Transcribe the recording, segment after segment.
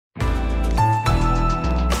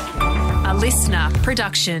listener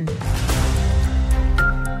production.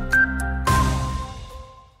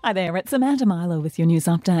 Hi there, it's Amanda Myler with your news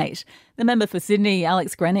update. The member for Sydney,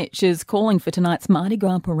 Alex Greenwich, is calling for tonight's Mardi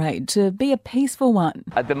Gras parade to be a peaceful one.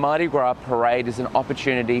 The Mardi Gras parade is an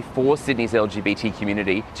opportunity for Sydney's LGBT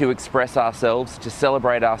community to express ourselves, to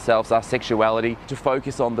celebrate ourselves, our sexuality, to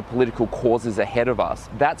focus on the political causes ahead of us.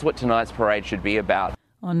 That's what tonight's parade should be about.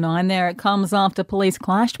 On 9 there, it comes after police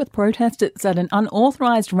clashed with protesters at an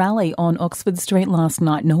unauthorised rally on Oxford Street last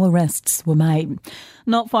night. No arrests were made.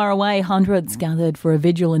 Not far away, hundreds gathered for a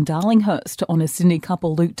vigil in Darlinghurst to honour Sydney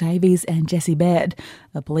couple Luke Davies and Jessie Baird.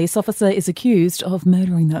 A police officer is accused of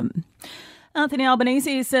murdering them. Anthony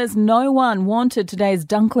Albanese says no one wanted today's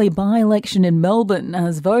Dunkley by-election in Melbourne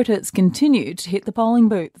as voters continue to hit the polling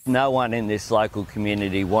booths. No one in this local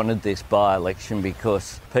community wanted this by-election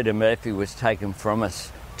because Peter Murphy was taken from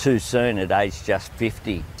us too soon at age just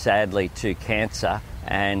 50, sadly to cancer.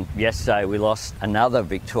 And yesterday we lost another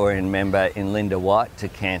Victorian member in Linda White to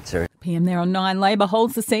cancer. PM there on 9, Labor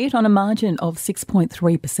holds the seat on a margin of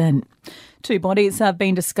 6.3%. 2 bodies have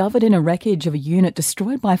been discovered in a wreckage of a unit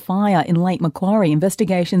destroyed by fire in Lake Macquarie.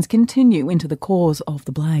 Investigations continue into the cause of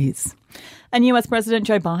the blaze. And US President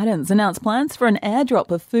Joe Biden's announced plans for an airdrop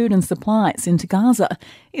of food and supplies into Gaza.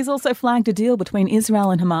 He's also flagged a deal between Israel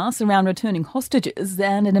and Hamas around returning hostages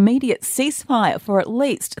and an immediate ceasefire for at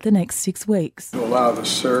least the next 6 weeks. To allow the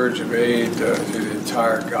surge of aid to the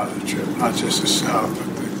entire Gaza Strip, not just the south,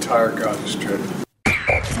 but the entire Gaza Strip.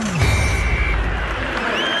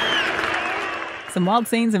 Some wild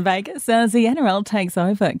scenes in Vegas as the NRL takes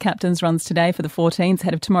over. Captains runs today for the 14s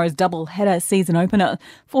ahead of tomorrow's double-header season opener.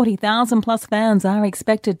 40,000 plus fans are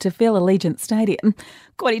expected to fill Allegiant Stadium.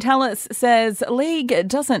 Cordy Tallis says league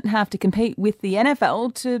doesn't have to compete with the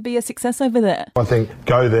NFL to be a success over there. I think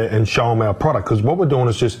go there and show them our product, because what we're doing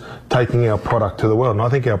is just taking our product to the world, and I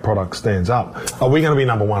think our product stands up. Are we going to be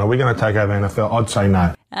number one? Are we going to take over NFL? I'd say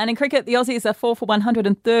no. And in cricket, the Aussies are 4 for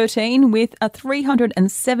 113 with a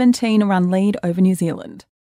 317-run lead over New Zealand.